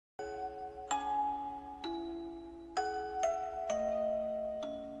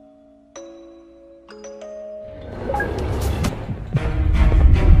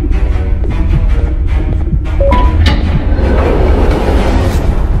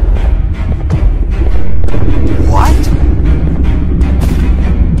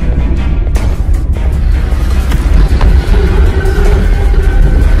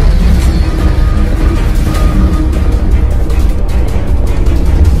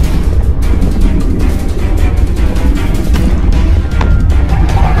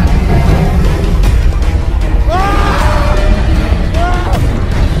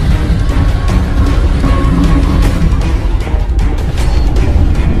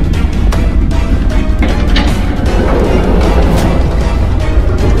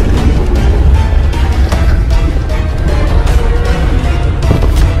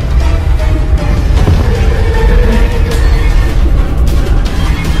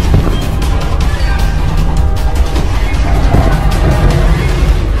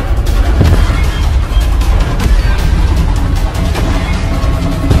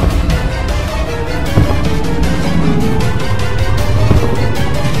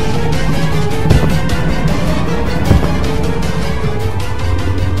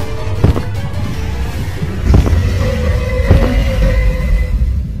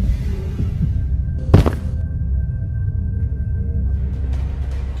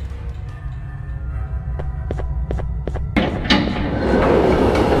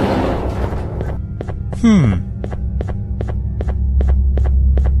What?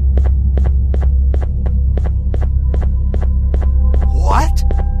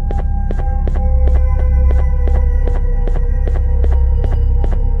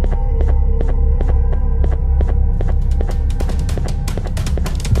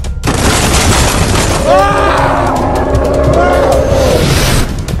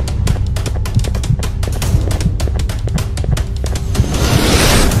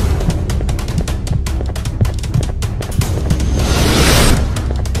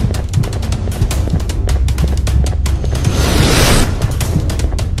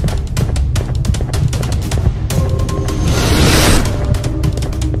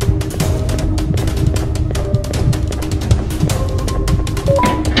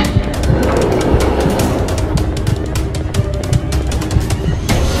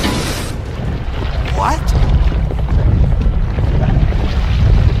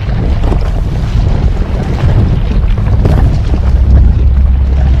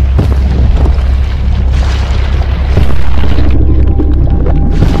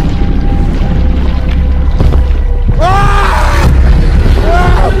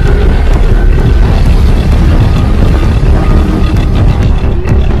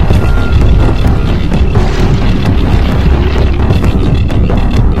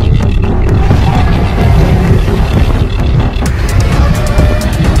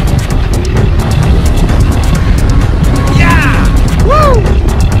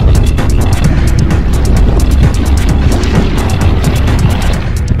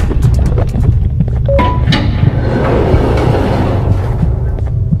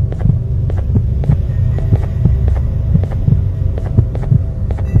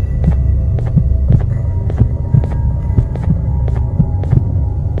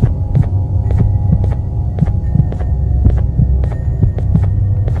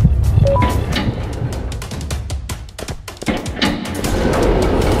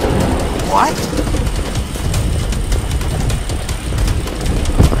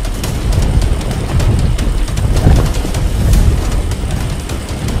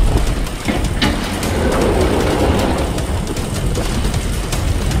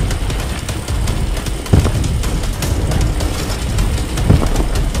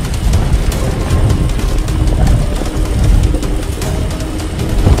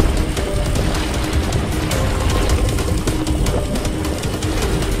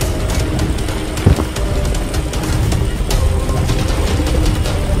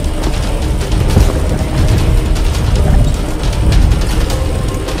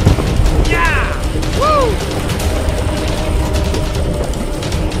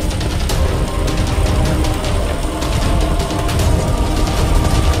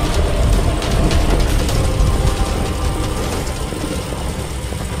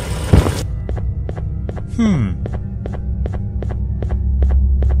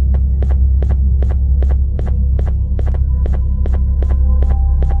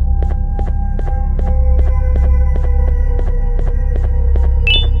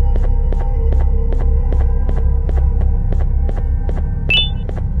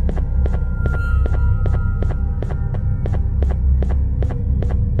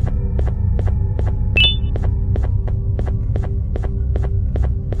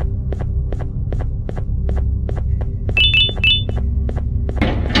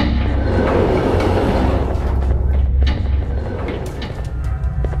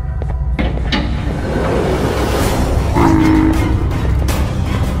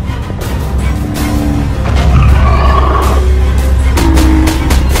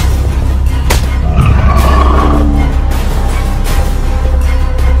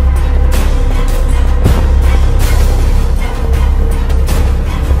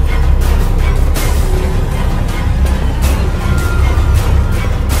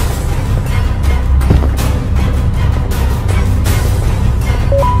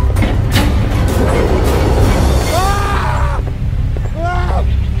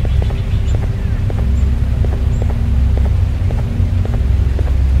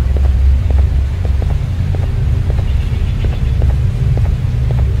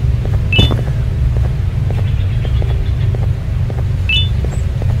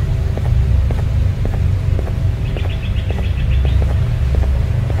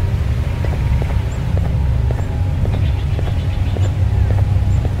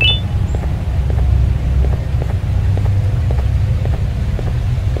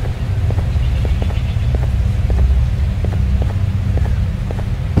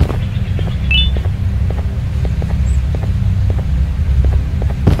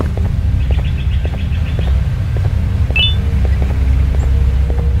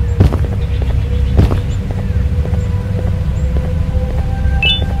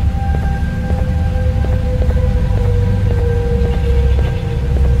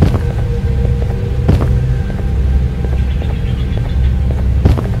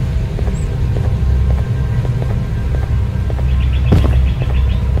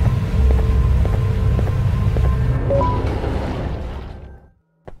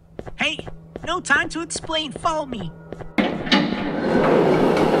 Hey, no time to explain, follow me. And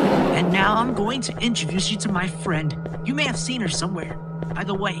now I'm going to introduce you to my friend. You may have seen her somewhere. By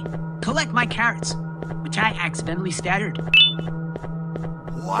the way, collect my carrots, which I accidentally scattered.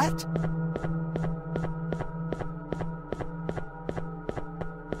 What?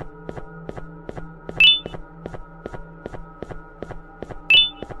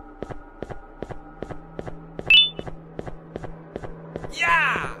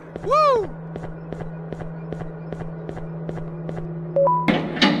 Yeah! Woo!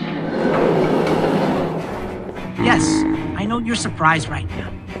 Yes, I know you're surprised right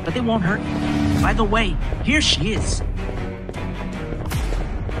now, but they won't hurt you. By the way, here she is.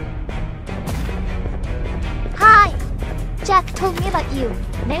 Hi! Jack told me about you.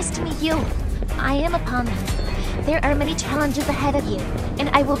 Nice to meet you. I am a pony. There are many challenges ahead of you, and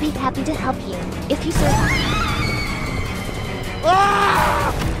I will be happy to help you if you survive.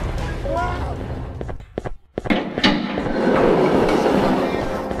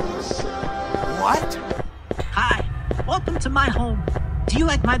 What? Hi, welcome to my home. Do you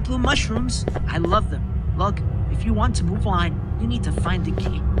like my blue mushrooms? I love them. Look, if you want to move on, you need to find the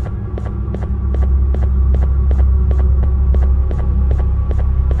key.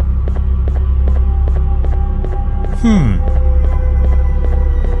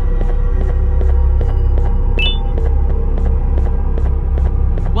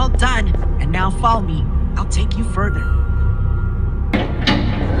 Well done, and now follow me. I'll take you further.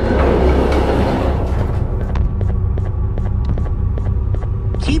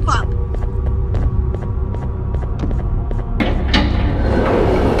 Keep up.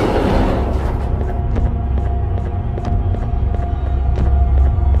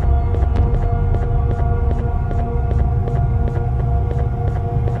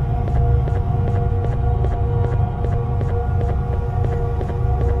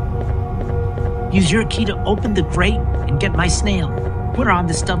 Use your key to open the grate and get my snail. Put her on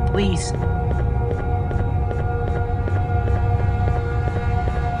the stump, please.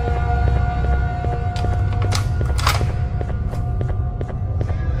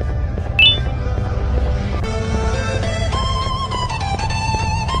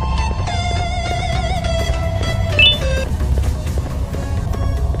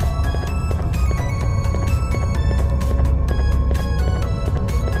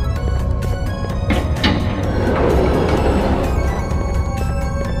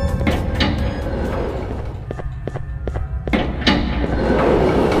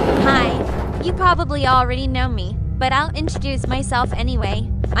 Probably already know me, but I'll introduce myself anyway.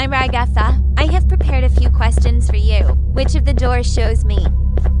 I'm Ragatha. I have prepared a few questions for you. Which of the doors shows me?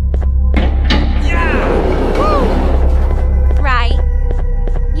 Yeah! Woo! Right.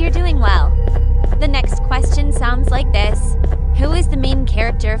 You're doing well. The next question sounds like this. Who is the main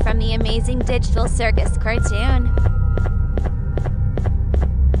character from the Amazing Digital Circus cartoon?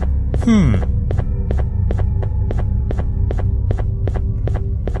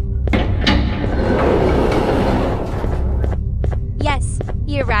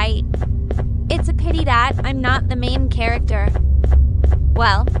 You're right. It's a pity that I'm not the main character.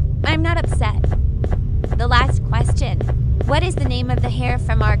 Well, I'm not upset. The last question. What is the name of the hare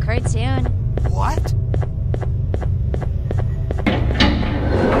from our cartoon? What?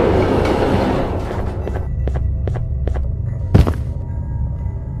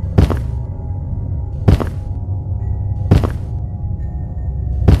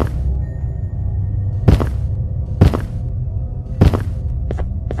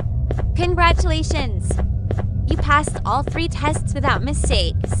 Congratulations! You passed all 3 tests without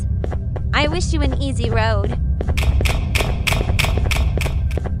mistakes. I wish you an easy road.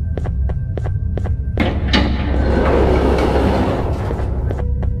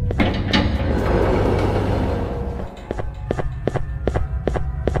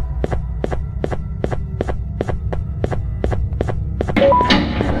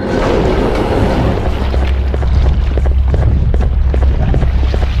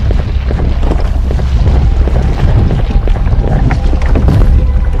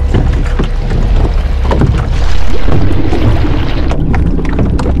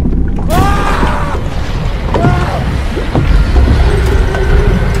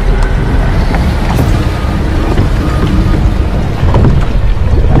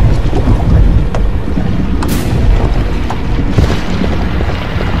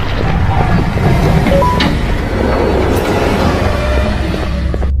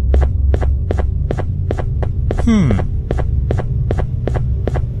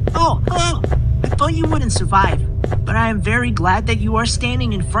 Oh, hello! I thought you wouldn't survive, but I am very glad that you are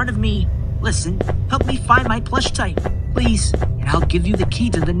standing in front of me. Listen, help me find my plush type, please, and I'll give you the key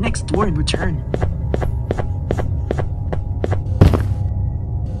to the next door in return.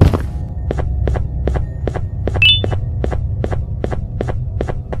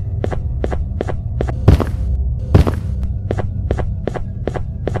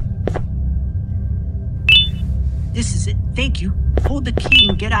 This is it. Thank you. Hold the key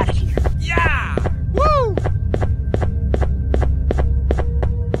and get out of here. Yeah! Woo!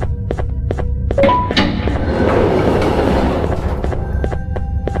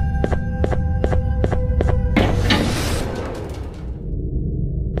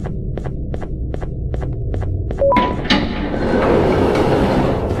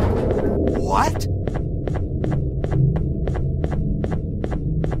 What?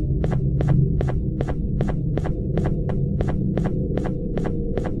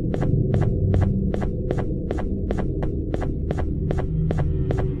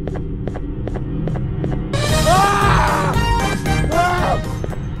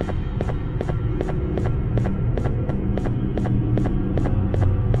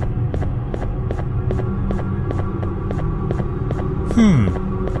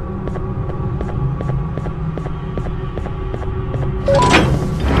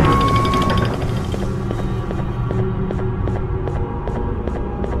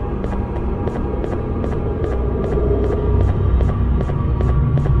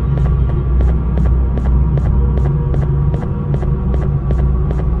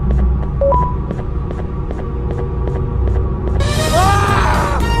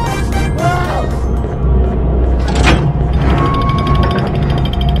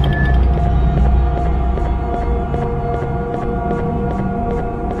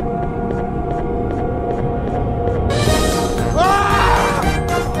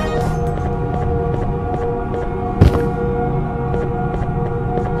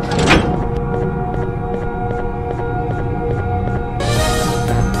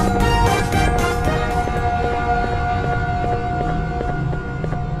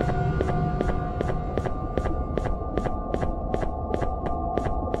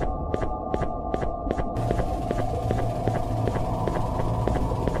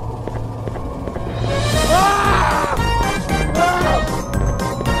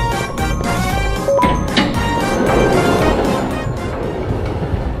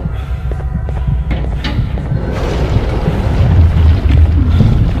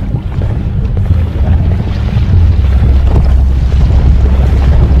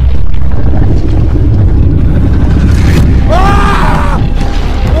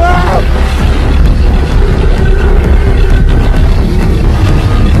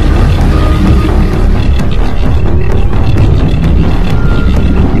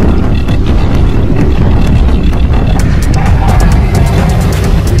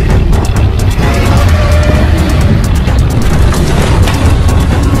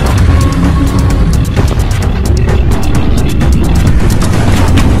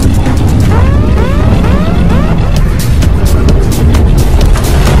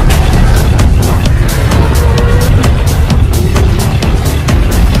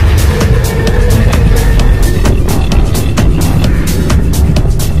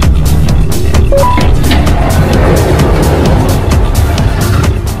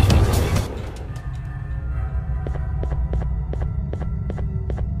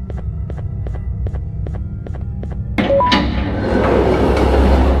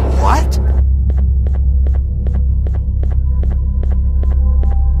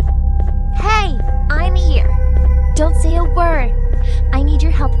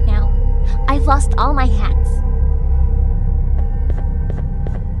 lost all my hats.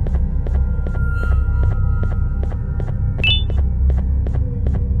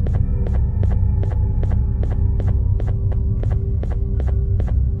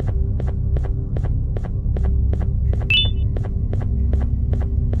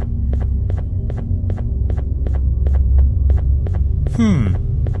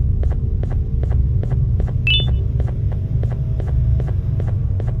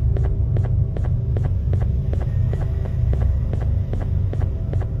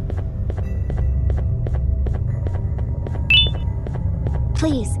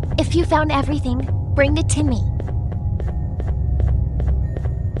 Please, if you found everything, bring it to me.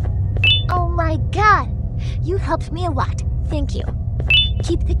 Oh my god! You helped me a lot. Thank you.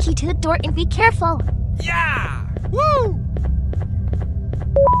 Keep the key to the door and be careful. Yeah! Woo!